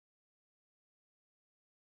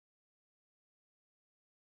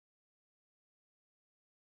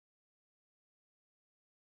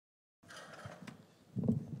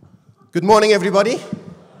Good morning, everybody.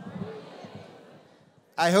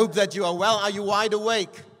 I hope that you are well. Are you wide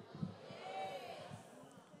awake?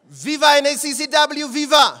 Viva NACCW,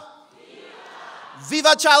 viva! Viva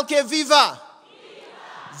childcare, viva!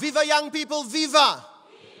 Viva young people, viva!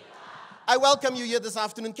 I welcome you here this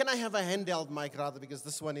afternoon. Can I have a handheld mic rather, because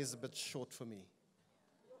this one is a bit short for me.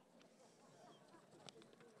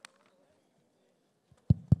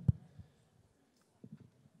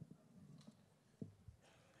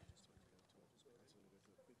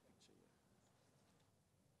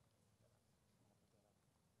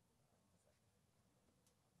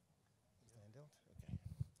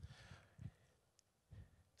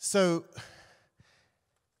 So,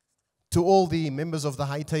 to all the members of the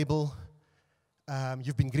high table,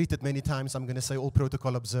 you've been greeted many times. I'm going to say all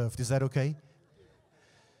protocol observed. Is that okay?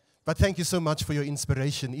 But thank you so much for your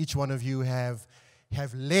inspiration. Each one of you have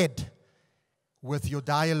led with your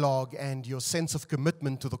dialogue and your sense of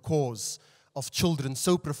commitment to the cause of children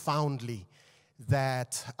so profoundly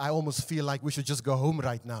that I almost feel like we should just go home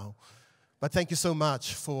right now. But thank you so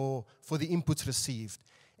much for the inputs received.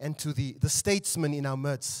 And to the statesmen in our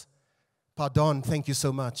midst, Pardon, thank you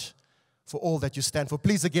so much for all that you stand for.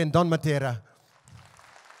 Please again, Don Matera.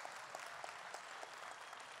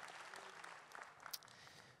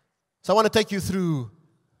 So I want to take you through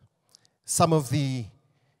some of the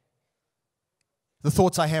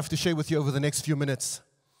thoughts I have to share with you over the next few minutes.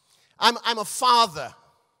 I'm a father.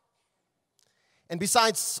 And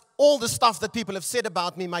besides all the stuff that people have said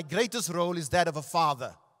about me, my greatest role is that of a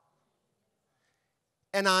father.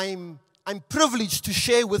 And I'm privileged to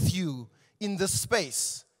share with you in this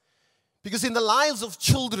space. Because in the lives of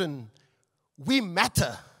children, we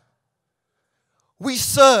matter. We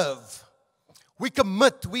serve. We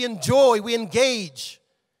commit. We enjoy. We engage.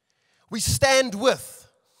 We stand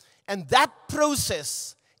with. And that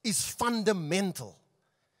process is fundamental.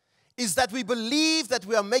 Is that we believe that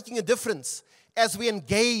we are making a difference as we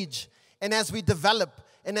engage and as we develop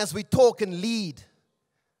and as we talk and lead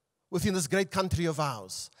within this great country of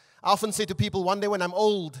ours. I often say to people, one day when I'm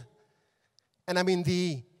old, and I'm in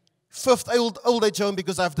the 5th old age home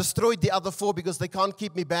because I've destroyed the other 4 because they can't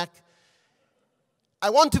keep me back, I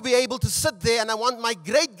want to be able to sit there, and I want my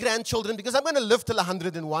great-grandchildren, because I'm going to live till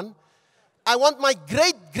 101, I want my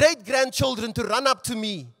great-great-grandchildren to run up to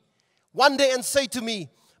me one day and say to me,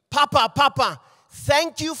 Papa,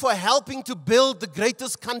 thank you for helping to build the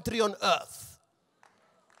greatest country on earth.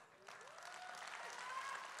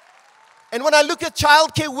 And when I look at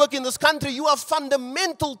childcare work in this country, you are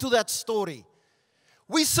fundamental to that story.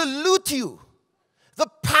 We salute you. The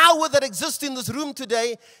power that exists in this room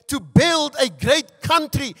today to build a great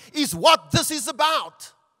country is what this is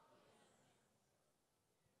about.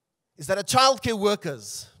 Is that as childcare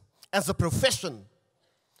workers, as a profession,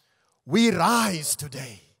 we rise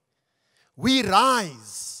today. We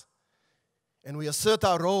rise. And we assert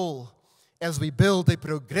our role as we build a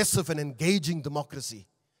progressive and engaging democracy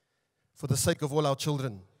for the sake of all our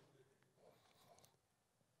children.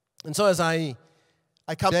 And so as I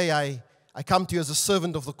come today, I come to you as a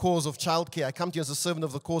servant of the cause of childcare. I come to you as a servant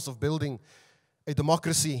of the cause of building a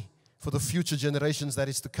democracy for the future generations that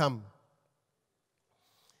is to come.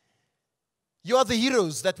 You are the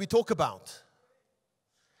heroes that we talk about.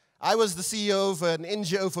 I was the CEO of an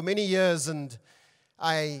NGO for many years, and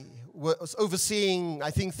I was overseeing,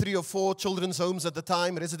 I think, 3 or 4 children's homes at the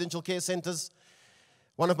time, residential care centers.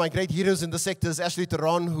 One of my great heroes in the sector is Ashley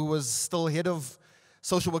Theron, who was still head of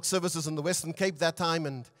social work services in the Western Cape that time,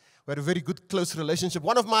 and we had a very good, close relationship.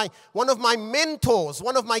 One of my mentors,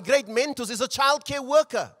 one of my great mentors is a childcare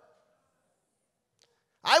worker.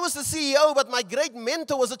 I was the CEO, but my great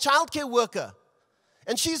mentor was a childcare worker.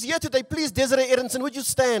 And she's here today. Please, Desiree Aronson, would you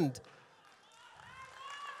stand?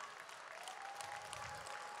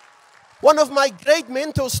 One of my great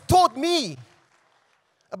mentors taught me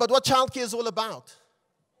about what childcare is all about.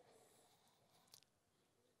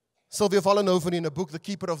 Sylvia Vollenhoven, in a book, The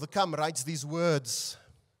Keeper of the Come, writes these words.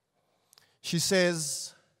 She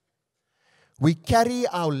says, we carry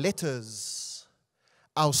our letters,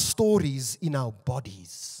 our stories in our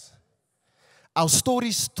bodies. Our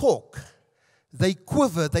stories talk. They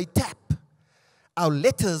quiver, they tap. Our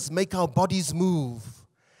letters make our bodies move.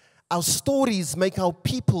 Our stories make our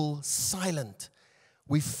people silent.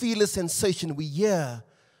 We feel a sensation. We hear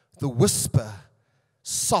the whisper,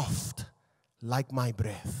 soft like my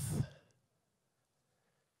breath.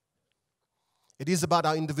 It is about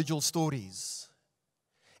our individual stories.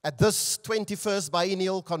 At this 21st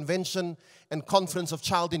Biennial Convention and Conference of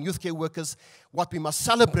Child and Youth Care Workers, what we must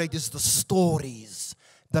celebrate is the stories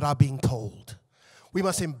that are being told. We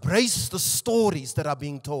must embrace the stories that are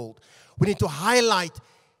being told. We need to highlight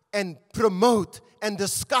and promote and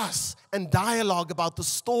discuss and dialogue about the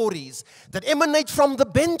stories that emanate from the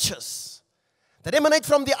benches, that emanate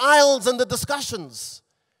from the aisles and the discussions,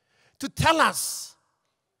 to tell us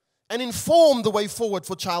and inform the way forward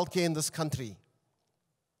for childcare in this country.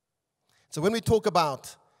 So when we talk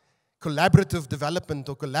about collaborative development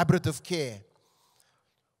or collaborative care,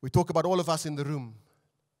 we talk about all of us in the room,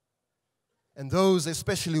 and those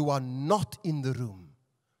especially who are not in the room,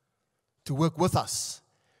 to work with us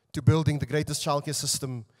to building the greatest childcare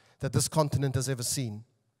system that this continent has ever seen.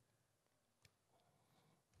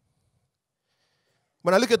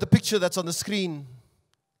 When I look at the picture that's on the screen,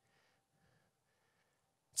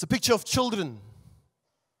 it's a picture of children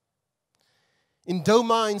in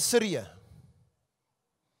Doma in Syria,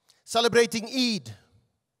 celebrating Eid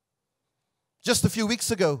just a few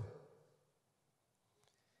weeks ago.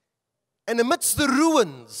 And amidst the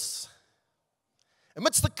ruins,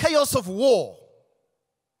 amidst the chaos of war,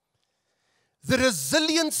 the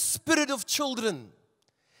resilient spirit of children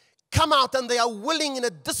come out, and they are willing in a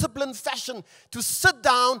disciplined fashion to sit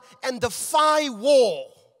down and defy war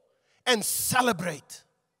and celebrate.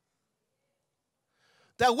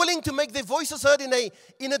 They're willing to make their voices heard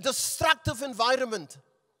in a destructive environment.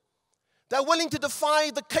 They're willing to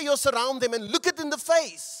defy the chaos around them and look it in the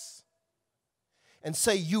face and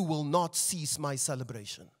say, "You will not cease my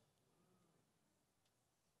celebration."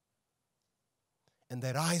 And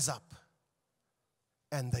they rise up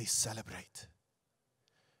and they celebrate,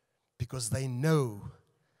 because they know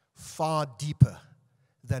far deeper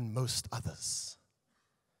than most others.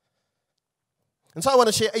 And so I want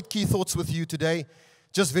to share 8 key thoughts with you today,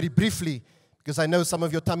 just very briefly, because I know some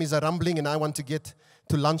of your tummies are rumbling and I want to get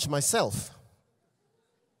to lunch myself.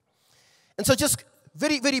 And so just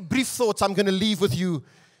very, very brief thoughts I'm going to leave with you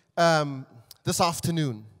this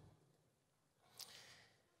afternoon.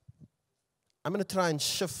 I'm going to try and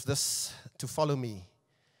shift this to follow me.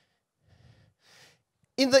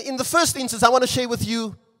 In the first instance, I want to share with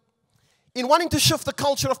you, in wanting to shift the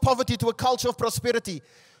culture of poverty to a culture of prosperity,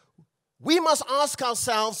 we must ask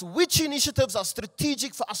ourselves which initiatives are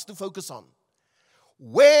strategic for us to focus on.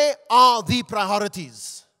 Where are the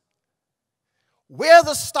priorities? Where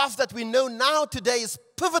the stuff that we know now today is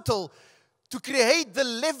pivotal to create the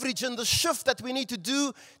leverage and the shift that we need to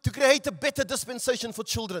do to create a better dispensation for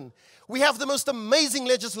children. We have the most amazing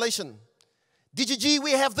legislation. DGG,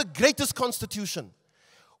 we have the greatest constitution.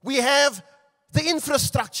 We have the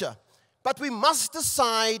infrastructure. But we must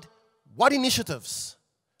decide what initiatives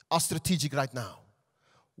are strategic right now.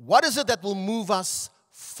 What is it that will move us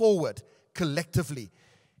forward collectively?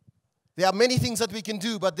 There are many things that we can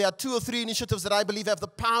do, but there are 2 or 3 initiatives that I believe have the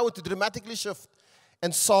power to dramatically shift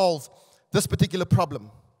and solve this particular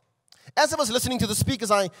problem. As I was listening to the speakers,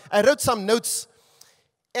 I wrote some notes,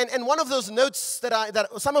 and one of those notes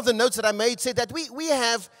some of the notes that I made said that we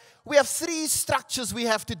have 3 structures we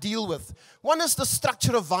have to deal with. One is the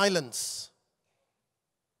structure of violence.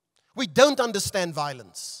 We don't understand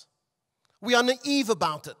violence. We are naive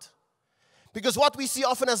about it. Because what we see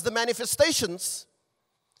often as the manifestations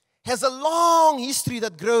has a long history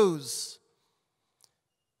that grows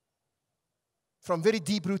from very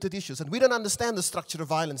deep-rooted issues. And we don't understand the structure of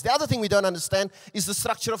violence. The other thing we don't understand is the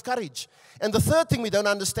structure of courage. And the third thing we don't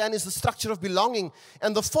understand is the structure of belonging.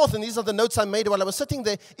 And the fourth, and these are the notes I made while I was sitting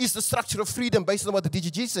there, is the structure of freedom based on what the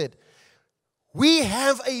DGG said. We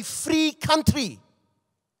have a free country.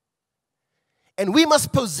 And we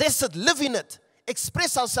must possess it, live in it,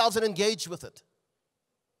 express ourselves and engage with it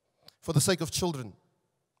for the sake of children.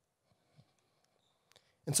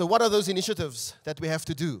 And so what are those initiatives that we have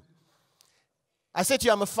to do? I said to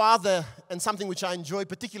you, I'm a father, and something which I enjoy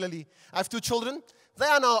particularly. I have 2 children. They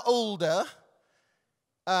are now older.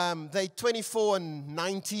 They're 24 and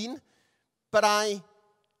 19. But I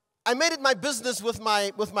made it my business with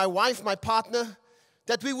my wife, my partner,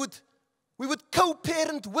 that we would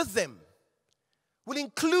co-parent with them. We'll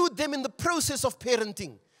include them in the process of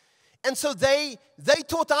parenting. And so they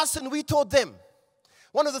taught us and we taught them.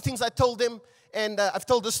 One of the things I told them, and I've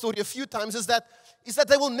told this story a few times, is that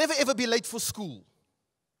they will never ever be late for school.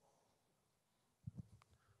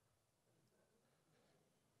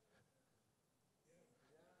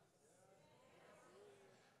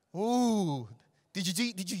 Ooh, did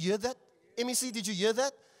you hear that? MEC, did you hear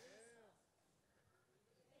that?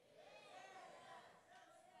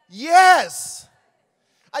 Yes.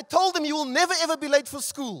 I told them you will never ever be late for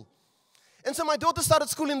school. And so my daughter started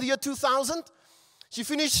school in the year 2000. She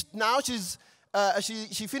finished now.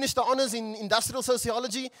 She finished the honors in industrial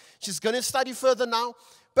sociology. She's going to study further now.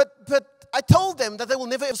 But I told them that they will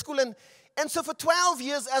never have school. And so for 12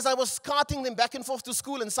 years, as I was carting them back and forth to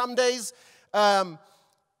school, and some days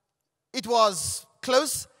It was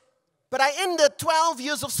close, but I ended 12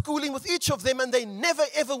 years of schooling with each of them, and they never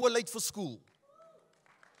ever were late for school.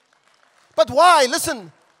 But why?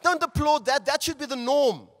 Listen, don't applaud that. That should be the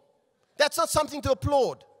norm. That's not something to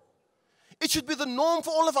applaud. It should be the norm for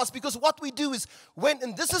all of us, because what we do is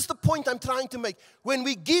and this is the point I'm trying to make, when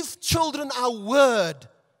we give children our word,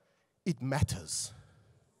 it matters.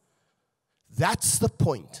 That's the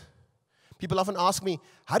point. People often ask me,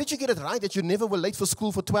 how did you get it right that you never were late for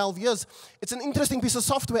school for 12 years? It's an interesting piece of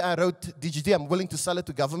software I wrote, DGT. I'm willing to sell it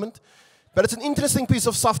to government. But it's an interesting piece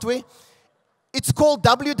of software. It's called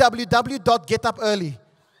www.getupearly.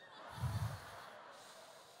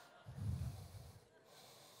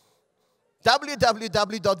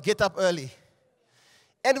 www.getupearly.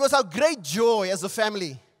 And it was our great joy as a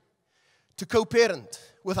family to co-parent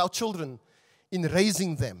with our children in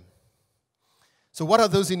raising them. So what are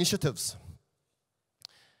those initiatives?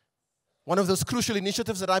 One of those crucial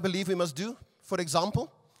initiatives that I believe we must do, for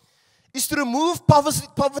example, is to remove poverty,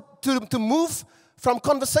 to move from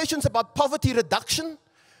conversations about poverty reduction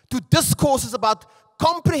to discourses about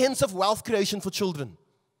comprehensive wealth creation for children.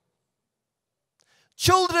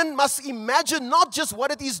 Children must imagine not just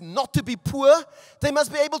what it is not to be poor, they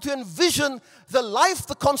must be able to envision the life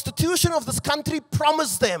the Constitution of this country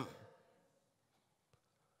promised them.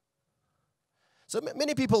 So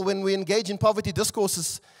many people, when we engage in poverty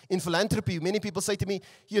discourses in philanthropy, many people say to me,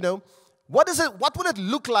 what would it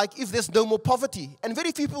look like if there's no more poverty? And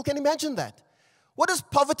very few people can imagine that. What does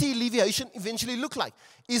poverty alleviation eventually look like?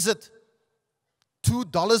 Is it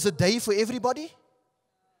 $2 a day for everybody?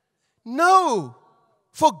 No.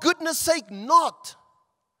 For goodness sake, not.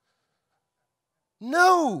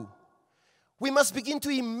 No. We must begin to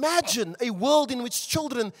imagine a world in which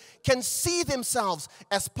children can see themselves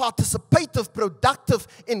as participative, productive,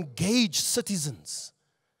 engaged citizens.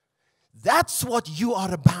 That's what you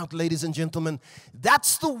are about, ladies and gentlemen.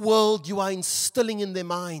 That's the world you are instilling in their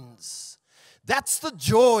minds. That's the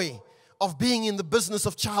joy of being in the business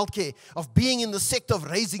of childcare, of being in the sector of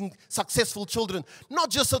raising successful children.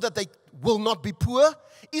 Not just so that they will not be poor,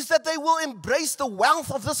 is that they will embrace the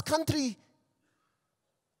wealth of this country.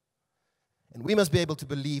 And we must be able to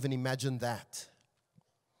believe and imagine that.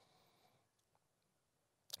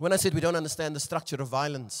 When I said we don't understand the structure of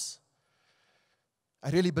violence, I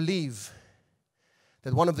really believe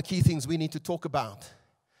that one of the key things we need to talk about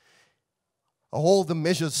are all the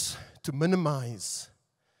measures to minimize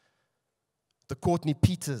the Courtney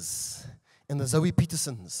Peters and the Zoe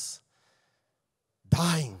Petersons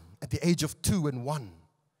dying at the age of 2 and 1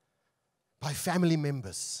 by family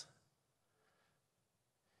members.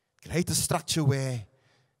 Create a structure where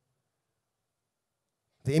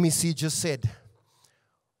the MEC just said,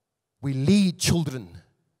 we lead children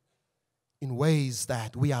in ways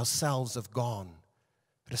that we ourselves have gone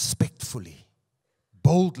respectfully,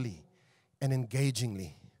 boldly, and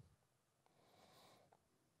engagingly.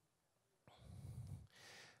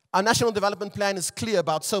 Our National Development Plan is clear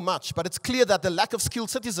about so much, but it's clear that the lack of skilled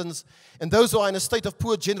citizens and those who are in a state of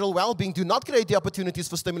poor general well-being do not create the opportunities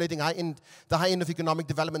for stimulating the high end of economic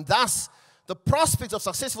development. Thus, the prospects of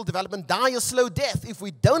successful development die a slow death if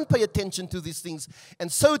we don't pay attention to these things,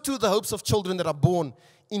 and so too the hopes of children that are born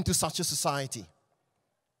into such a society.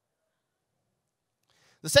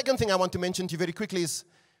 The second thing I want to mention to you very quickly is,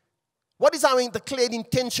 what is our declared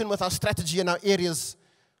intention with our strategy and our areas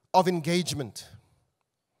of engagement?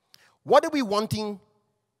 What are we wanting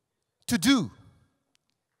to do?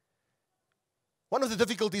 One of the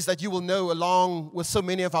difficulties that you will know, along with so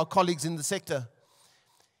many of our colleagues in the sector,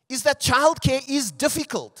 is that childcare is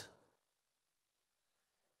difficult.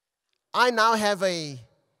 I now have a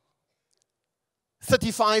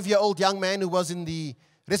 35-year-old young man who was in the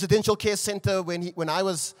residential care center when I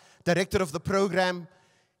was director of the program,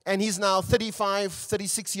 and he's now 35,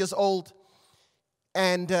 36 years old.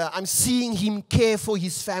 And I'm seeing him care for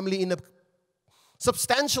his family in a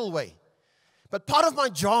substantial way. But part of my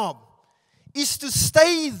job is to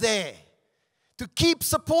stay there, to keep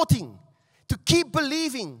supporting, to keep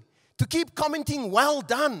believing, to keep commenting, well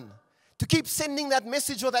done, to keep sending that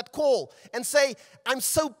message or that call and say, I'm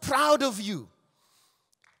so proud of you.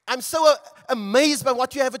 I'm so amazed by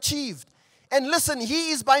what you have achieved. And listen,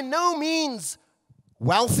 he is by no means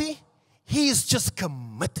wealthy. He is just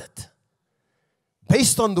committed,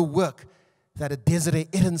 based on the work that a Desiree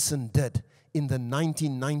Aronson did in the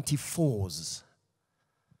 1994s.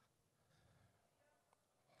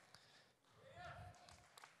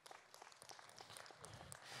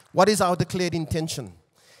 What is our declared intention?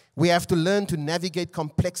 We have to learn to navigate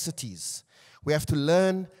complexities. We have to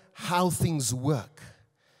learn how things work.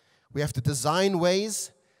 We have to design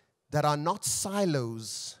ways that are not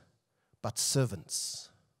silos, but servants.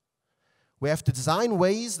 We have to design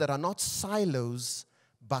ways that are not silos,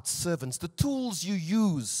 but servants. The tools you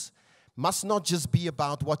use must not just be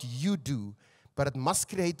about what you do, but it must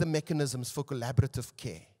create the mechanisms for collaborative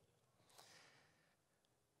care.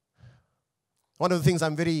 One of the things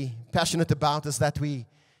I'm very passionate about is that we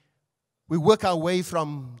work our way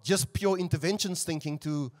from just pure interventions thinking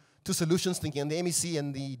to solutions thinking, and the MEC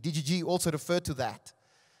and the DGG also refer to that.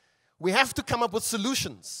 We have to come up with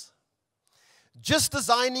solutions. Just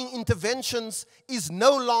designing interventions is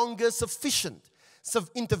no longer sufficient. So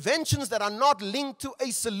interventions that are not linked to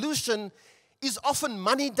a solution is often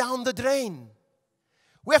money down the drain.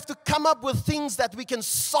 We have to come up with things that we can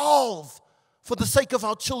solve for the sake of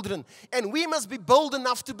our children. And we must be bold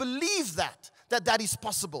enough to believe that is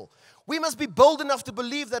possible. We must be bold enough to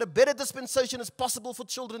believe that a better dispensation is possible for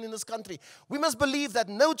children in this country. We must believe that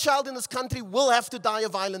no child in this country will have to die a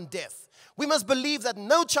violent death. We must believe that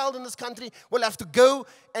no child in this country will have to go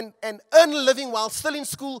and earn a living while still in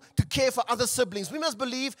school to care for other siblings. We must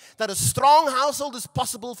believe that a strong household is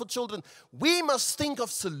possible for children. We must think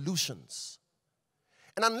of solutions.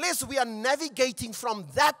 And unless we are navigating from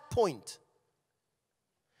that point,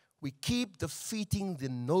 we keep defeating the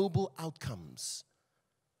noble outcomes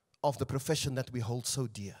of the profession that we hold so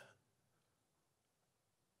dear.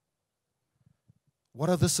 What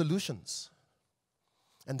are the solutions?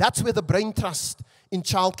 And that's where the brain trust in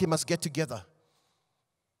childcare must get together.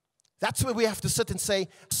 That's where we have to sit and say,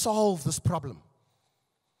 solve this problem.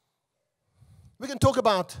 We can talk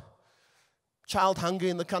about child hunger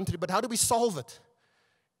in the country, but how do we solve it?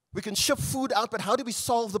 We can ship food out, but how do we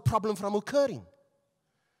solve the problem from occurring?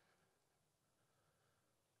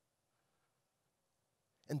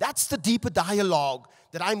 And that's the deeper dialogue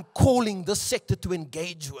that I'm calling this sector to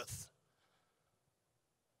engage with.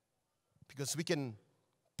 Because we can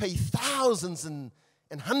pay thousands and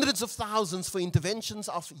hundreds of thousands for interventions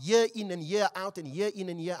of year in and year out and year in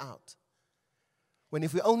and year out. When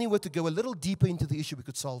if we only were to go a little deeper into the issue, we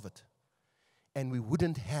could solve it. And we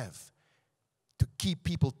wouldn't have to keep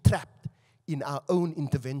people trapped in our own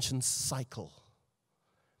intervention cycle.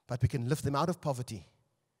 But we can lift them out of poverty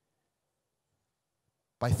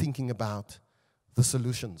by thinking about the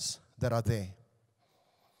solutions that are there.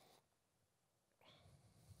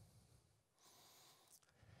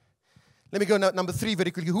 Let me go to number 3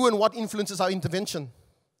 very quickly. Who and what influences our intervention?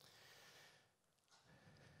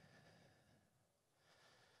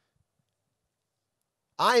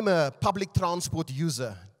 I'm a public transport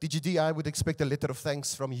user. DGD, I would expect a letter of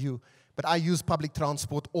thanks from you, but I use public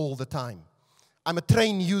transport all the time. I'm a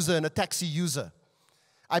train user and a taxi user.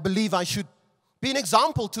 I believe I should be an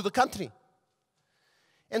example to the country.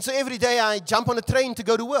 And so every day I jump on a train to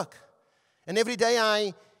go to work. And every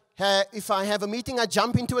day if I have a meeting, I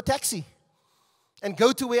jump into a taxi and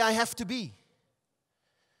go to where I have to be.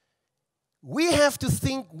 We have to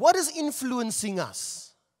think, what is influencing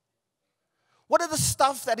us? What are the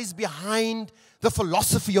stuff that is behind the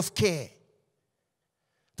philosophy of care?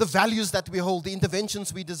 The values that we hold, the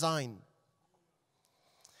interventions we design.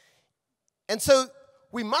 And so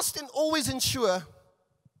we must always ensure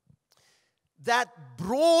that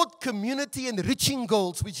broad community enriching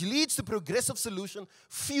goals, which leads to progressive solution,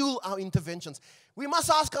 fuel our interventions. We must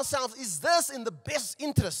ask ourselves, is this in the best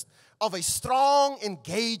interest of a strong,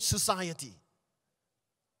 engaged society?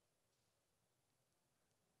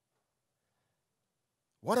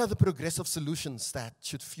 What are the progressive solutions that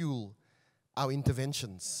should fuel our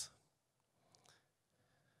interventions?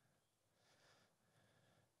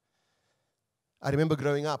 I remember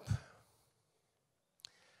growing up.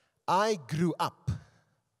 I grew up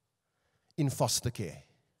in foster care.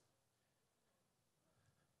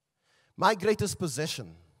 My greatest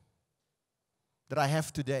possession that I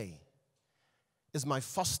have today is my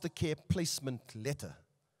foster care placement letter,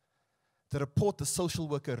 the report the social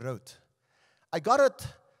worker wrote. I got it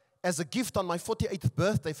as a gift on my 48th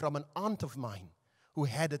birthday from an aunt of mine who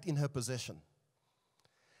had it in her possession.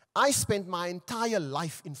 I spent my entire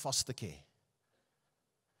life in foster care.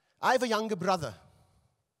 I have a younger brother.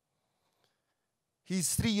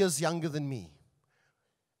 He's 3 years younger than me.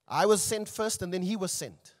 I was sent first and then he was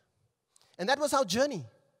sent. And that was our journey.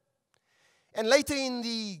 And later in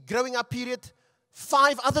the growing up period,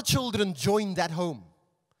 5 other children joined that home.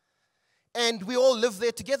 And we all lived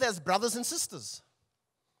there together as brothers and sisters.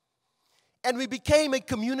 And we became a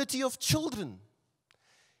community of children.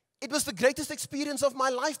 It was the greatest experience of my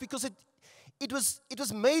life because it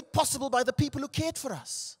was made possible by the people who cared for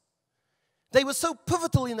us. They were so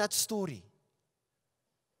pivotal in that story.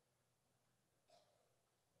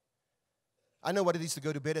 I know what it is to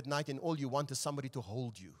go to bed at night and all you want is somebody to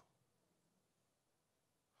hold you.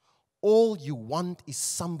 all you want is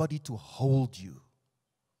somebody to hold you.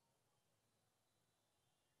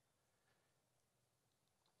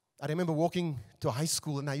 I remember walking to high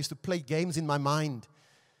school, and I used to play games in my mind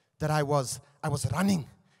that I was running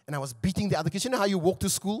and I was beating the other kids. You know how you walk to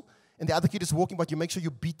school and the other kid is walking, but you make sure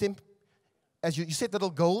you beat them? As you set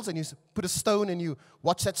little goals and you put a stone and you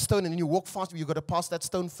watch that stone and then you walk fast. You've got to pass that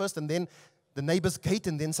stone first and then the neighbor's gate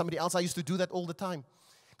and then somebody else. I used to do that all the time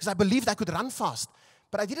because I believed I could run fast.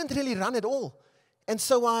 But I didn't really run at all. And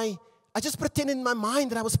so I just pretended in my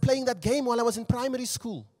mind that I was playing that game while I was in primary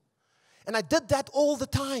school. And I did that all the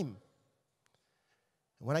time.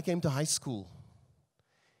 When I came to high school,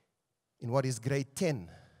 in what is grade 10,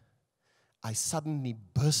 I suddenly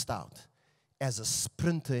burst out as a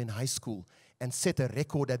sprinter in high school and set a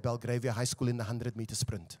record at Belgravia High School in the 100-meter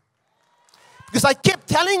sprint. Because I kept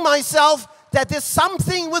telling myself that there's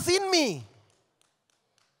something within me.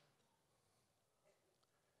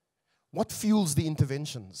 What fuels the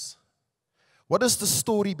interventions? What is the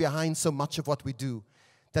story behind so much of what we do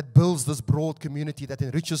that builds this broad community, that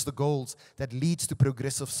enriches the goals, that leads to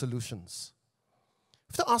progressive solutions?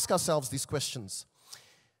 We have to ask ourselves these questions.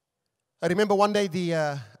 I remember one day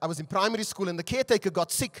I was in primary school and the caretaker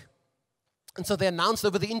got sick. And so they announced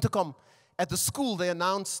over the intercom at the school, they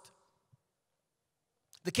announced,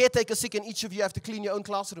 the caretaker's sick and each of you have to clean your own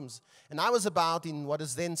classrooms. And I was about in what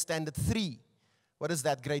is then standard 3. What is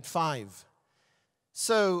that, grade 5?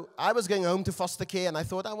 So I was going home to foster care and I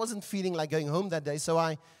thought I wasn't feeling like going home that day. So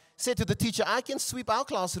I said to the teacher, I can sweep our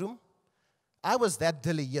classroom. I was that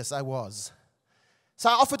dilly, yes I was. So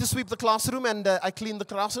I offered to sweep the classroom and I cleaned the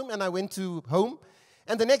classroom and I went to home.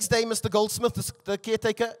 And the next day, Mr. Goldsmith, the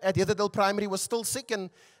caretaker at Heatherdale Primary, was still sick. And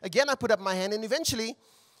again, I put up my hand. And eventually,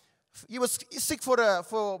 he was sick for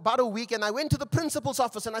about a week. And I went to the principal's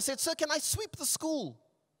office and I said, sir, can I sweep the school?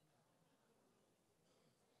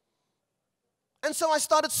 And so I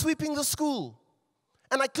started sweeping the school.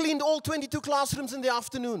 And I cleaned all 22 classrooms in the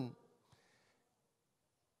afternoon.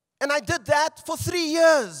 And I did that for 3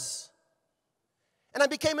 years. And I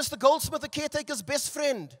became Mr. Goldsmith, the caretaker's best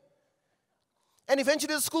friend. And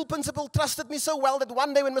eventually the school principal trusted me so well that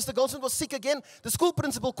one day when Mr. Goldsmith was sick again, the school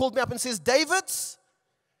principal called me up and says, Davids,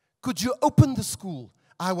 could you open the school?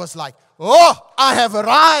 I was like, oh, I have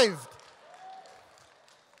arrived.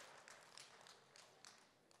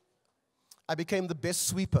 I became the best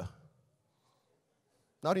sweeper.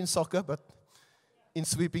 Not in soccer, but in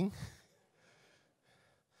sweeping.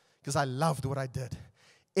 Because I loved what I did.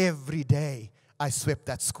 Every day, I swept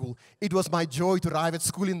that school. It was my joy to arrive at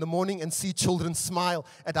school in the morning and see children smile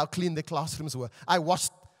at how clean their classrooms were. I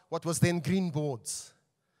washed what was then green boards.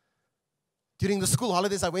 During the school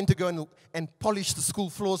holidays, I went to go and polish the school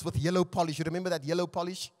floors with yellow polish. You remember that yellow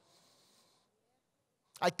polish?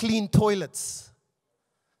 I cleaned toilets.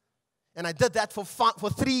 And I did that for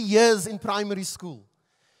 3 years in primary school.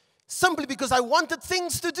 Simply because I wanted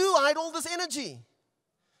things to do. I had all this energy.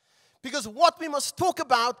 Because what we must talk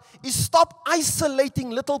about is stop isolating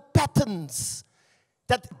little patterns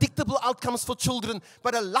that predictable outcomes for children,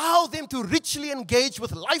 but allow them to richly engage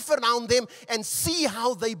with life around them and see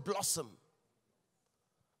how they blossom.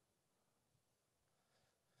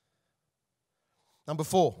 Number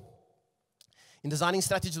 4, in designing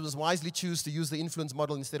strategies, we must wisely choose to use the influence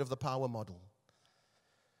model instead of the power model.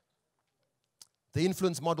 The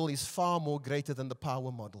influence model is far more greater than the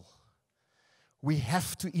power model. We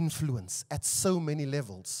have to influence at so many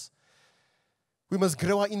levels. We must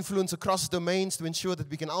grow our influence across domains to ensure that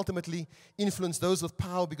we can ultimately influence those with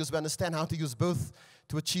power because we understand how to use both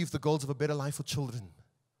to achieve the goals of a better life for children.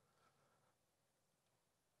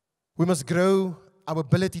 We must grow our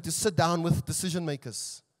ability to sit down with decision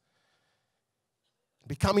makers,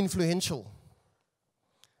 become influential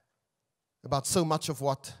about so much of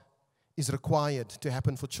what is required to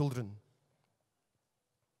happen for children.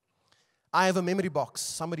 I have a memory box.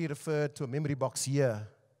 Somebody referred to a memory box here.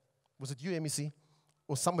 Was it you, MEC?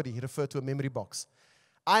 Or somebody referred to a memory box.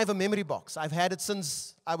 I have a memory box. I've had it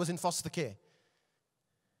since I was in foster care.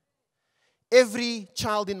 Every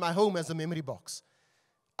child in my home has a memory box.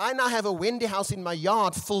 I now have a Wendy house in my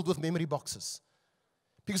yard filled with memory boxes.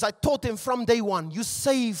 Because I taught them from day one, you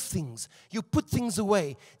save things. You put things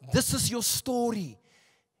away. This is your story.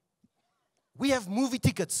 We have movie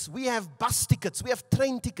tickets. We have bus tickets. We have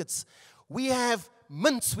train tickets. We have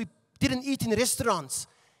mints we didn't eat in restaurants.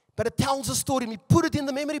 But it tells a story, and we put it in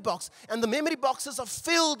the memory box. And the memory boxes are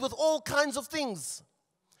filled with all kinds of things.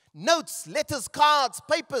 Notes, letters, cards,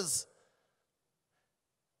 papers.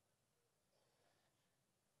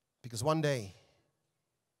 Because one day,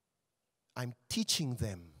 I'm teaching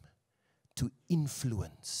them to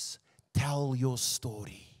influence. Tell your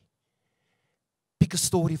story. pick a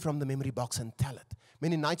story from the memory box and tell it.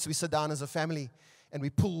 Many nights we sit down as a family and we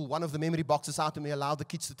pull one of the memory boxes out and we allow the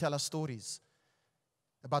kids to tell us stories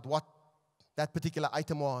about what that particular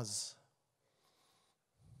item was.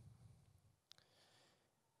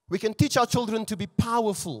 We can teach our children to be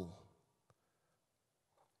powerful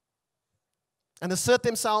and assert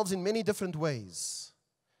themselves in many different ways.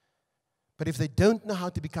 But if they don't know how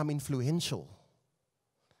to become influential,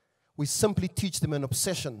 we simply teach them an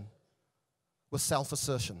obsession with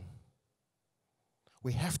self-assertion.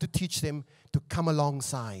 We have to teach them to come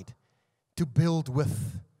alongside, to build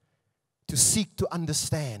with, to seek to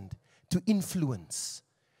understand, to influence,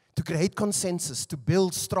 to create consensus, to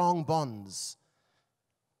build strong bonds.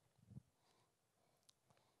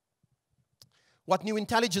 What new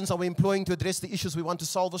intelligence are we employing to address the issues we want to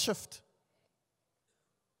solve or shift?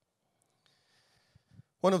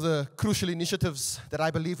 One of the crucial initiatives that I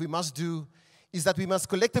believe we must do is that we must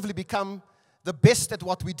collectively become the best at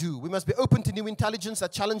what we do. We must be open to new intelligence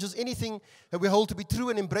that challenges anything that we hold to be true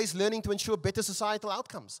and embrace learning to ensure better societal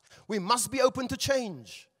outcomes. We must be open to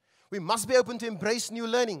change. We must be open to embrace new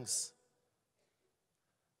learnings.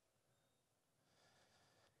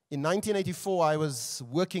 In 1984, I was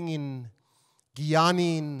working in Guyana,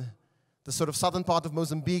 in the sort of southern part of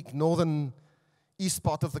Mozambique, northern east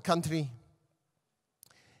part of the country.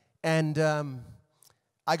 And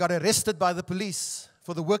I got arrested by the police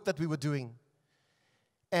for the work that we were doing.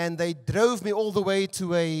 And they drove me all the way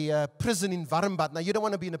to a prison in Warmbad. Now, you don't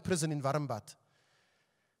want to be in a prison in Warmbad,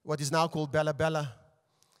 what is now called Bella Bella.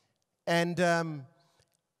 And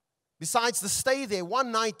besides the stay there,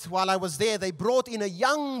 one night while I was there, they brought in a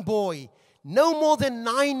young boy, no more than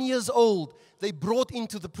 9 years old. They brought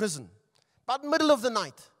into the prison, about middle of the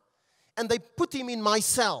night. And they put him in my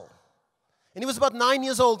cell. And he was about 9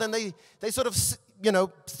 years old, and they sort of,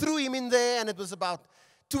 threw him in there, and it was about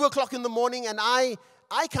 2 o'clock in the morning, and I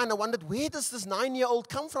kind of wondered, where does this 9-year-old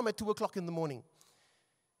come from at 2 o'clock in the morning?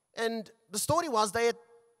 And the story was they had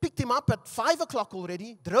picked him up at 5 o'clock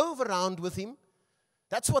already, drove around with him.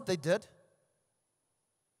 That's what they did.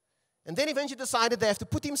 And then eventually decided they have to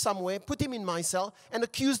put him somewhere, put him in my cell, and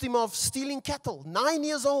accused him of stealing cattle, 9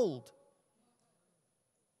 years old.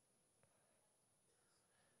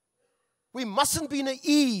 We mustn't be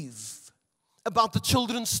naive about the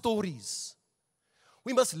children's stories.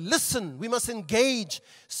 We must listen, we must engage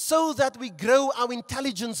so that we grow our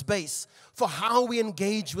intelligence base for how we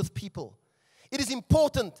engage with people. It is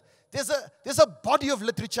important. There's a body of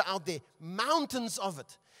literature out there, mountains of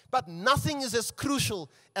it. But nothing is as crucial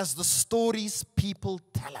as the stories people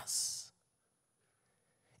tell us.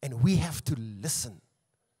 And we have to listen.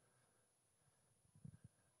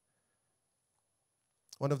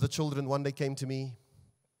 One of the children one day came to me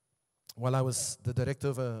while I was the director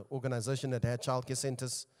of an organization that had childcare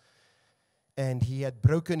centers. And he had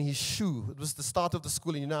broken his shoe. It was the start of the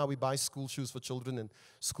school. And you know how we buy school shoes for children and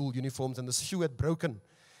school uniforms. And the shoe had broken.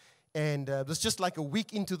 And it was just like a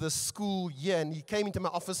week into the school year, and he came into my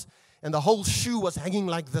office, and the whole shoe was hanging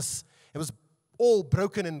like this. It was all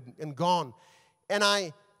broken and gone. And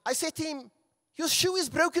I said to him, your shoe is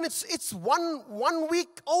broken. It's one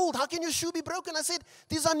week old. How can your shoe be broken? I said,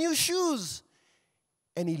 these are new shoes.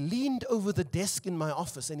 And he leaned over the desk in my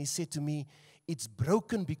office, and he said to me, it's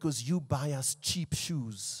broken because you buy us cheap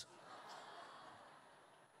shoes.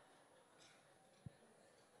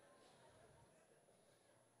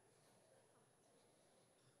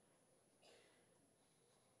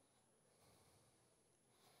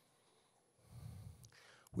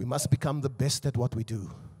 We must become the best at what we do.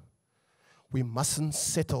 We mustn't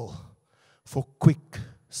settle for quick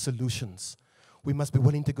solutions. We must be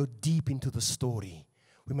willing to go deep into the story.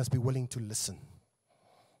 We must be willing to listen.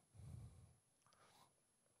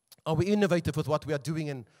 Are we innovative with what we are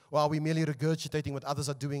doing, or are we merely regurgitating what others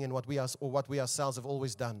are doing and what we ourselves have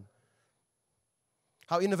always done?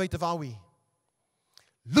 How innovative are we?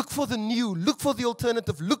 Look for the new, look for the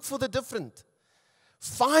alternative, look for the different.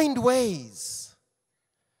 Find ways.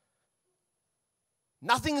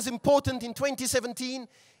 Nothing is important in 2017,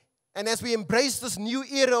 and as we embrace this new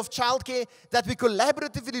era of childcare, that we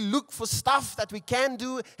collaboratively look for stuff that we can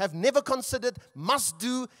do, have never considered, must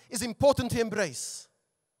do, is important to embrace.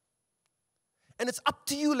 And it's up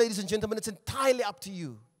to you, ladies and gentlemen, it's entirely up to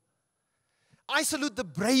you. I salute the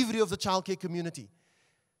bravery of the childcare community.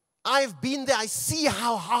 I've been there, I see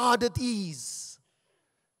how hard it is.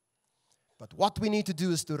 But what we need to do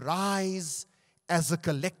is to rise as a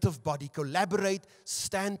collective body, collaborate,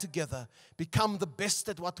 stand together, become the best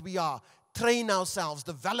at what we are, train ourselves,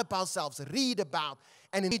 develop ourselves, read about,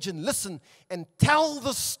 and engage and listen, and tell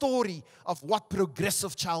the story of what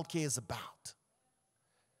progressive childcare is about.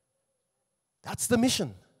 That's the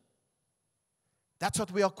mission. That's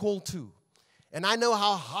what we are called to. And I know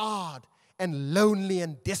how hard and lonely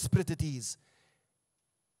and desperate it is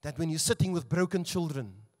that when you're sitting with broken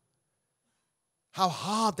children, how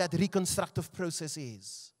hard that reconstructive process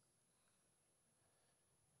is.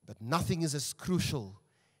 But nothing is as crucial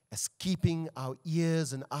as keeping our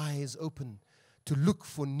ears and eyes open to look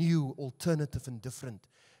for new, alternative, and different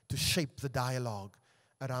to shape the dialogue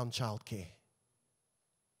around childcare.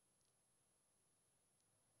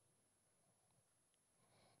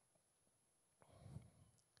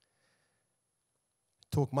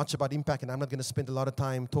 Talk much about impact, and I'm not going to spend a lot of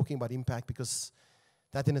time talking about impact because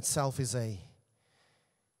that in itself is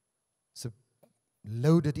it's a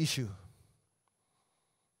loaded issue.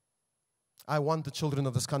 I want the children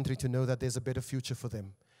of this country to know that there's a better future for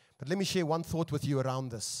them. But let me share one thought with you around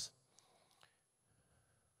this.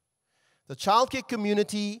 The childcare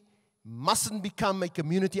community mustn't become a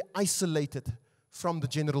community isolated from the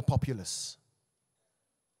general populace.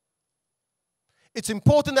 It's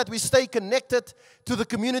important that we stay connected to the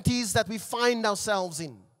communities that we find ourselves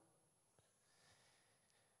in.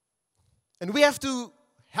 And we have to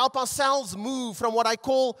help ourselves move from what I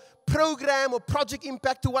call program or project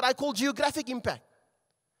impact to what I call geographic impact.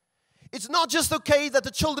 It's not just okay that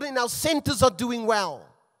the children in our centers are doing well.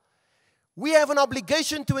 We have an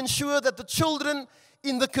obligation to ensure that the children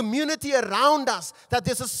in the community around us, that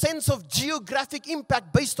there's a sense of geographic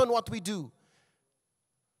impact based on what we do.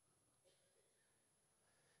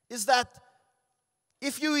 Is that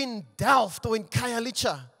if you're in Delft or in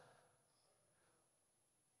Khayelitsha,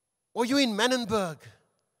 or you're in Manenberg,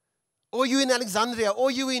 or you're in Alexandria,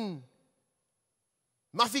 or you're in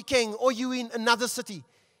Mafikeng, or you're in another city,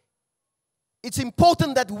 it's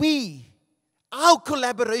important that our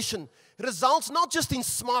collaboration results not just in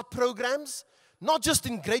smart programs, not just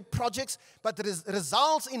in great projects, but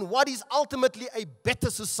results in what is ultimately a better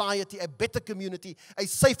society, a better community, a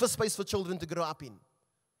safer space for children to grow up in.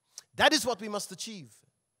 That is what we must achieve.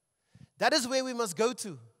 That is where we must go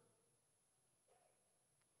to.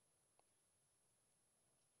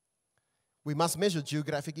 We must measure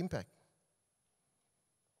geographic impact.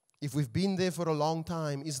 If we've been there for a long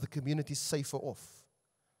time, is the community safer off?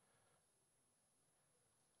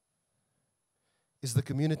 Is the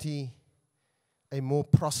community a more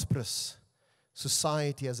prosperous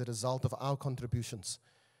society as a result of our contributions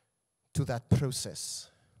to that process?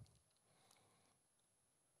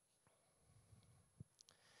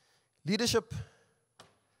 Leadership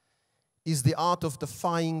is the art of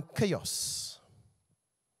defying chaos.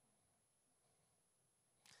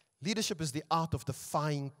 Leadership is the art of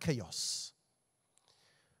defying chaos.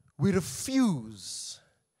 We refuse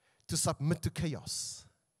to submit to chaos.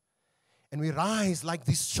 And we rise like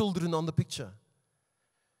these children on the picture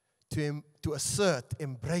to assert,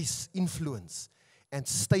 embrace, influence, and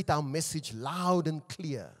state our message loud and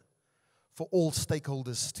clear for all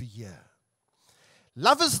stakeholders to hear.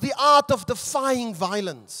 Love is the art of defying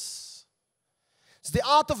violence. It's the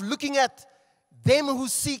art of looking at them who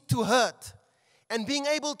seek to hurt and being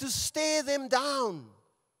able to stare them down.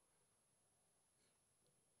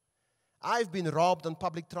 I've been robbed on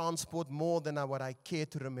public transport more than what I care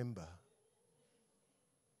to remember.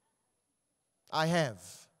 I have.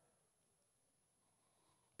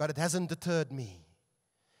 But it hasn't deterred me.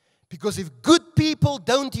 Because if good people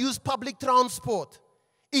don't use public transport,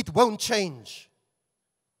 it won't change.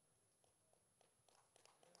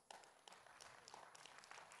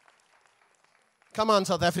 Come on,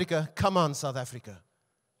 South Africa. Come on, South Africa.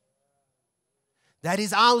 That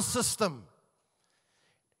is our system.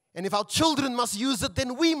 And if our children must use it,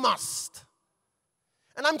 then we must.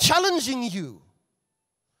 And I'm challenging you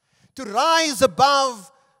to rise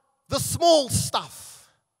above the small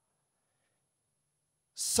stuff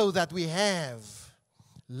so that we have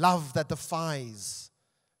love that defies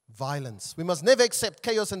violence. We must never accept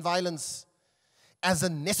chaos and violence as a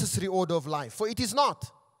necessary order of life, for it is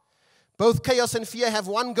not. Both chaos and fear have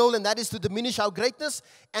one goal, and that is to diminish our greatness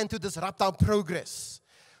and to disrupt our progress.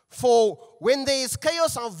 For when there is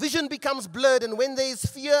chaos, our vision becomes blurred, and when there is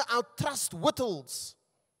fear, our trust whittles.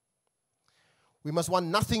 We must want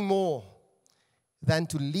nothing more than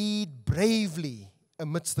to lead bravely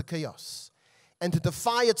amidst the chaos and to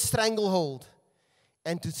defy its stranglehold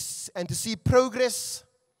and to see progress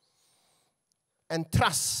and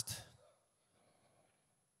trust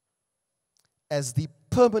as the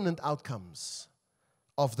permanent outcomes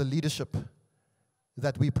of the leadership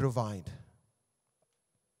that we provide.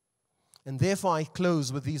 And therefore, I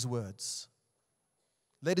close with these words.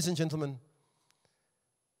 Ladies and gentlemen,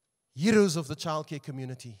 heroes of the childcare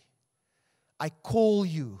community, I call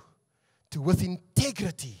you to, with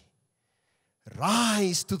integrity,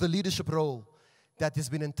 rise to the leadership role that has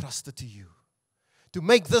been entrusted to you. To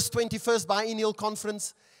make this 21st Biennial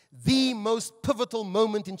Conference the most pivotal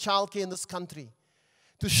moment in childcare in this country.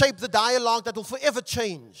 To shape the dialogue that will forever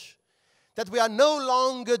change. That we are no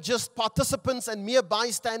longer just participants and mere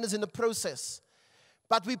bystanders in the process,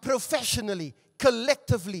 but we professionally,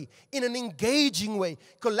 collectively, in an engaging way,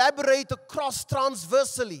 collaborate across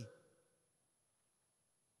transversally.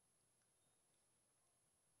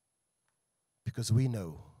 Because we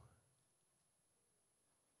know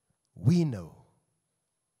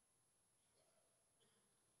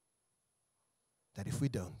that if we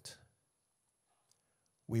don't,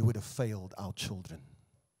 we would have failed our children.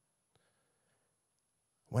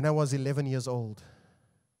 When I was 11 years old,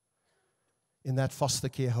 in that foster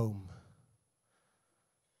care home,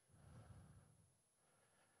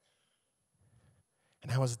 and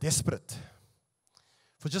I was desperate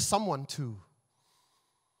for just someone to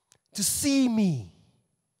see me.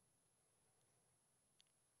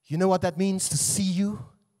 You know what that means, to see you?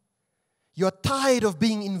 You're tired of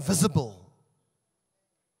being invisible.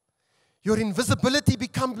 Your invisibility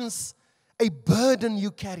becomes a burden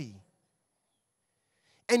you carry.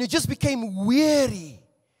 And you just became weary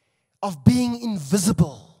of being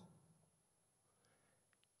invisible.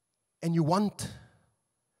 And you want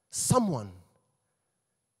someone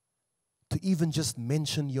to even just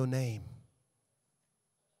mention your name.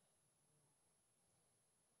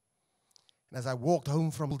 And as I walked home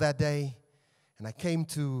from that day, and I came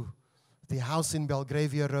to the house in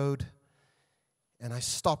Belgravia Road, and I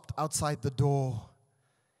stopped outside the door,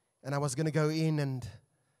 and I was going to go in, and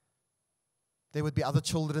there would be other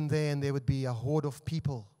children there, and there would be a horde of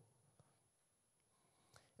people.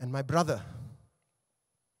 And my brother,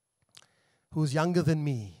 who was younger than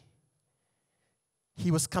me, he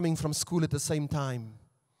was coming from school at the same time.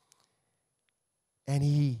 And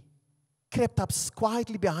he crept up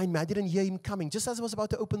quietly behind me. I didn't hear him coming, just as I was about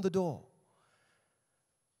to open the door.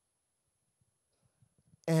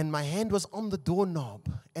 And my hand was on the doorknob.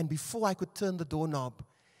 And before I could turn the doorknob,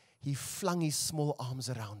 he flung his small arms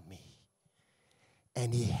around me.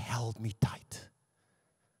 And he held me tight.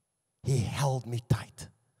 He held me tight.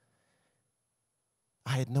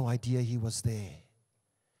 I had no idea he was there.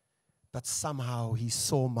 But somehow he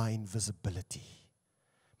saw my invisibility.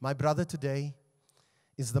 My brother today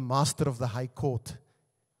is the master of the High Court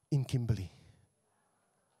in Kimberley.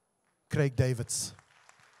 Craig Davids.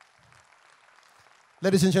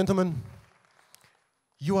 Ladies and gentlemen,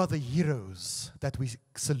 you are the heroes that we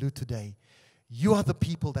salute today. You are the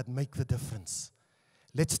people that make the difference.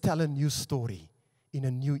 Let's tell a new story in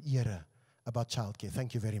a new era about childcare.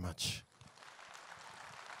 Thank you very much.